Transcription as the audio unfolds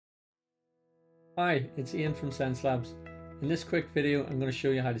Hi, it's Ian from Xencelabs. In this quick video, I'm going to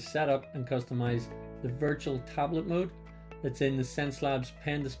show you how to set up and customize the virtual tablet mode that's in the Xencelabs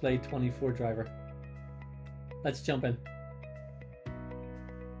Pen Display 24 driver. Let's jump in.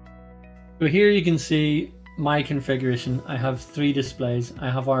 So here you can see my configuration. I have three displays. I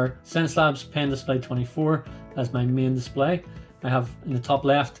have our Xencelabs Pen Display 24 as my main display. I have in the top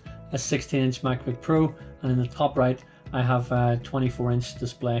left a 16-inch MacBook Pro, and in the top right I have a 24-inch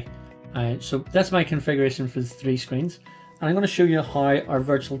display. So that's my configuration for the three screens, and I'm going to show you how our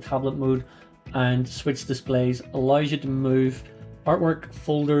virtual tablet mode and switch displays allows you to move artwork,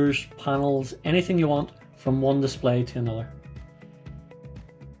 folders, panels, anything you want from one display to another.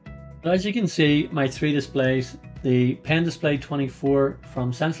 As you can see, my three displays: the Pen Display 24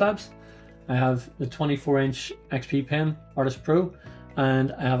 from Xencelabs, I have the 24-inch XP Pen Artist Pro,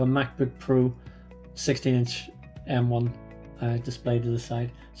 and I have a MacBook Pro 16-inch M1 display to the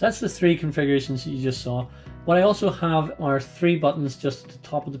side. So that's the three configurations you just saw. What I also have are three buttons just at the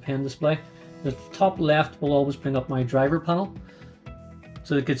top of the pen display. The top left will always bring up my driver panel,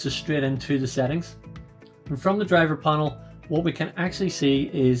 so it gets us straight into the settings. And from the driver panel, what we can actually see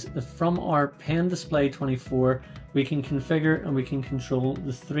is that from our Pen Display 24, we can configure and we can control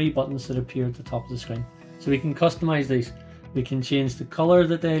the three buttons that appear at the top of the screen. So we can customize these. We can change the color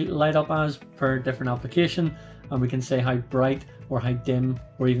that they light up as per different application, and we can say how bright or how dim,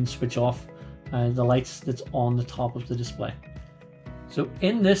 or even switch off the lights that's on the top of the display. So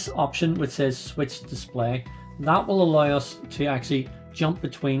in this option which says switch display, that will allow us to actually jump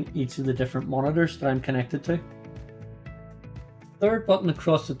between each of the different monitors that I'm connected to. Third button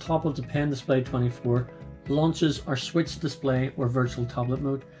across the top of the Pen Display 24 launches our switch display or virtual tablet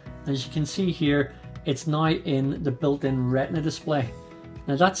mode. As you can see here, it's now in the built-in Retina display.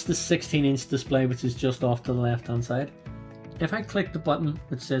 Now that's the 16-inch display, which is just off to the left hand side. If I click the button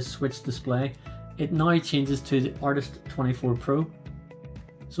which says switch display, it now changes to the Artist 24 Pro.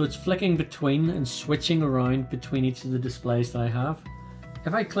 So it's flicking between and switching around between each of the displays that I have.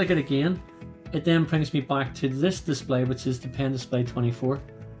 If I click it again, it then brings me back to this display, which is the Pen Display 24.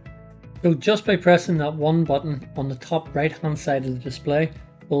 So just by pressing that one button on the top right hand side of the display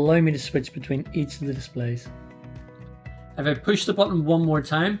will allow me to switch between each of the displays. If I push the button one more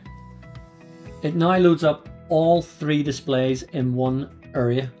time, it now loads up all three displays in one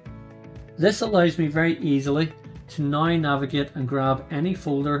area. This allows me very easily to now navigate and grab any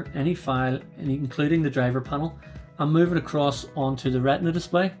folder, any file, including the driver panel, and move it across onto the Retina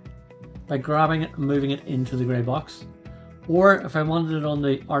display by grabbing it and moving it into the grey box. Or if I wanted it on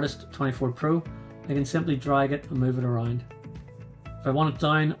the Artist 24 Pro, I can simply drag it and move it around. If I want it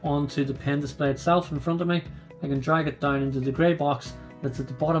down onto the pen display itself in front of me, I can drag it down into the grey box that's at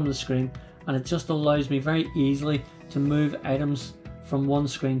the bottom of the screen, and it just allows me very easily to move items from one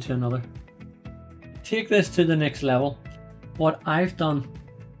screen to another. Take this to the next level. What I've done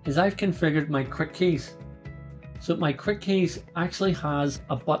is I've configured my quick keys. So my quick keys actually has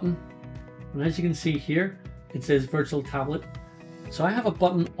a button, and as you can see here, it says virtual tablet. So I have a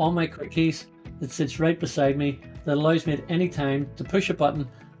button on my quick keys that sits right beside me that allows me at any time to push a button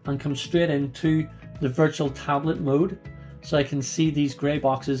and come straight into the virtual tablet mode, so I can see these grey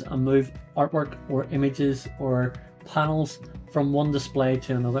boxes and move artwork or images or panels from one display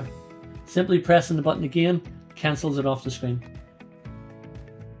to another. Simply pressing the button again cancels it off the screen.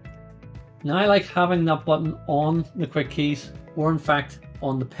 Now I like having that button on the quick keys, or in fact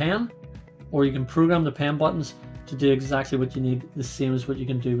on the pen, or you can program the pen buttons to do exactly what you need, the same as what you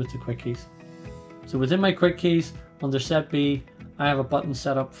can do with the quick keys. So within my quick keys, under set B, I have a button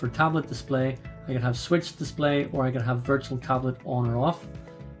set up for tablet display. I can have switch display, or I can have virtual tablet on or off.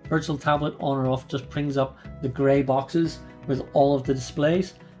 Virtual tablet on or off just brings up the grey boxes with all of the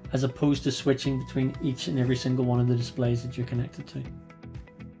displays, as opposed to switching between each and every single one of the displays that you're connected to.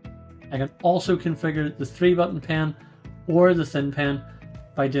 I can also configure the 3-button pen or the thin pen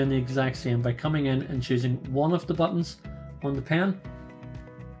by doing the exact same, by coming in and choosing one of the buttons on the pen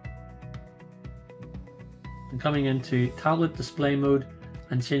and coming into tablet display mode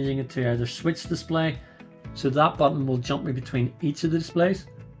and changing it to either switch display, so that button will jump me between each of the displays,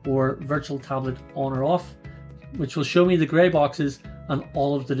 or virtual tablet on or off, which will show me the grey boxes and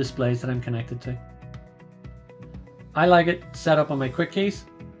all of the displays that I'm connected to. I like it set up on my quick keys,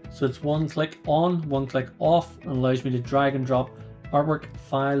 so it's one click on, one click off, and allows me to drag and drop artwork,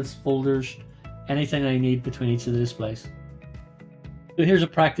 files, folders, anything I need between each of the displays. So here's a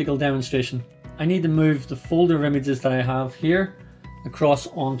practical demonstration. I need to move the folder of images that I have here across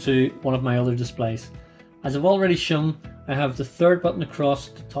onto one of my other displays. As I've already shown, I have the third button across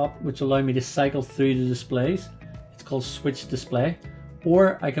the top, which allows me to cycle through the displays. It's called switch display.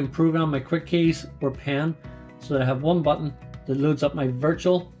 Or I can program my quick keys or pen so that I have one button that loads up my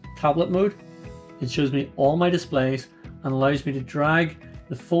virtual tablet mode. It shows me all my displays and allows me to drag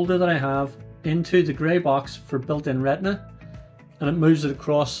the folder that I have into the grey box for built-in Retina, and it moves it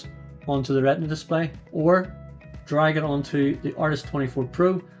across onto the Retina display, or drag it onto the Artist 24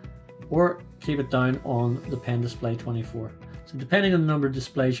 Pro, or keep it down on the Pen Display 24. So depending on the number of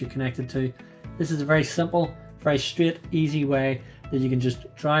displays you're connected to, this is a very simple, very straight, easy way that you can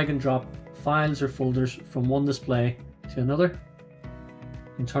just drag and drop files or folders from one display to another,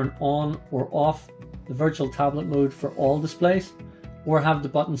 and turn on or off the virtual tablet mode for all displays, or have the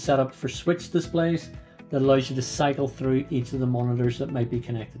button set up for switch displays that allows you to cycle through each of the monitors that might be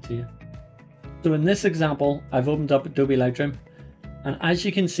connected to you. So in this example, I've opened up Adobe Lightroom, and as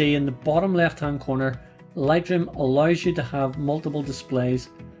you can see in the bottom left hand corner, Lightroom allows you to have multiple displays,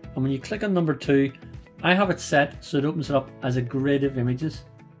 and when you click on number 2, I have it set so it opens it up as a grid of images.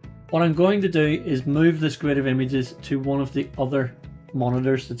 What I'm going to do is move this grid of images to one of the other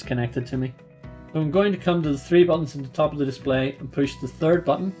monitors that's connected to me. So I'm going to come to the 3 buttons at the top of the display and push the 3rd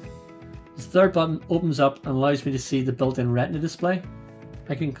button. The 3rd button opens up and allows me to see the built-in Retina display.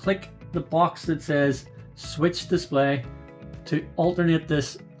 I can click the box that says switch display to alternate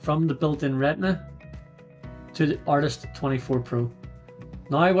this from the built-in Retina to the Artist 24 Pro.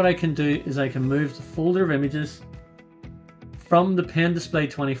 Now what I can do is I can move the folder of images from the Pen Display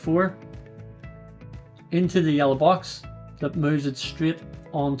 24 into the yellow box that moves it straight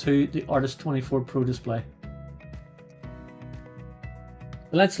onto the Artist 24 Pro display.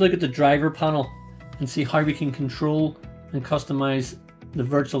 Let's look at the driver panel and see how we can control and customize the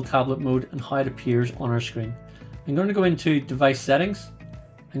virtual tablet mode and how it appears on our screen. I'm going to go into device settings.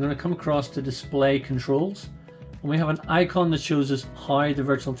 I'm going to come across to display controls, and we have an icon that shows us how the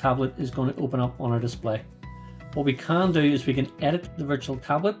virtual tablet is going to open up on our display. What we can do is we can edit the virtual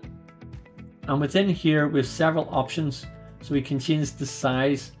tablet, and within here we have several options. So we can change the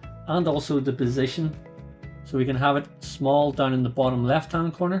size and also the position. So we can have it small down in the bottom left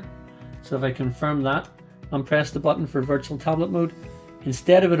hand corner. So if I confirm that and press the button for virtual tablet mode,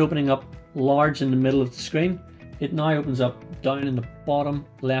 instead of it opening up large in the middle of the screen, it now opens up down in the bottom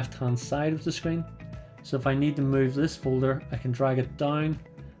left hand side of the screen. So if I need to move this folder, I can drag it down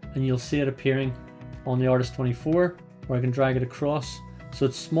and you'll see it appearing on the Artist 24, or I can drag it across. So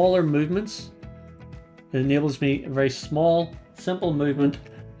it's smaller movements. It enables me a very small, simple movement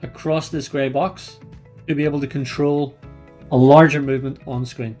across this grey box to be able to control a larger movement on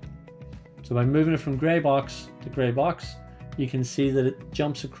screen. So by moving it from grey box to grey box, you can see that it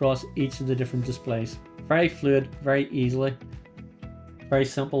jumps across each of the different displays. Very fluid, very easily. Very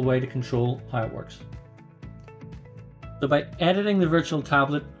simple way to control how it works. So by editing the virtual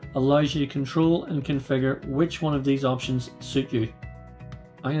tablet allows you to control and configure which one of these options suit you.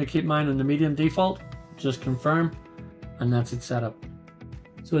 I'm going to keep mine on the medium default. Just confirm, and that's it set up.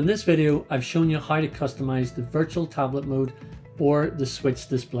 So in this video, I've shown you how to customize the virtual tablet mode or the switch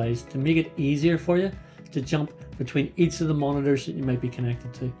displays to make it easier for you to jump between each of the monitors that you might be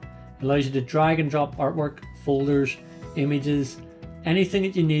connected to. It allows you to drag and drop artwork, folders, images, anything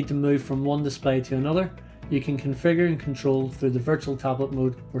that you need to move from one display to another. You can configure and control through the virtual tablet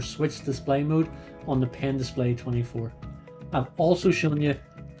mode or switch display mode on the Pen Display 24. I've also shown you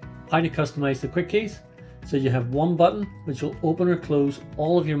how to customize the quick keys. So you have one button which will open or close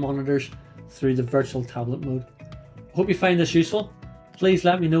all of your monitors through the virtual tablet mode. I hope you find this useful. Please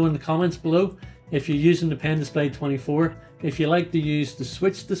let me know in the comments below if you're using the Pen Display 24, if you like to use the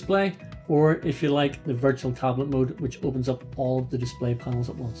switch display, or if you like the virtual tablet mode which opens up all of the display panels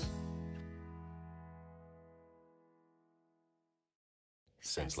at once.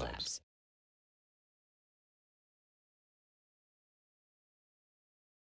 Xencelabs.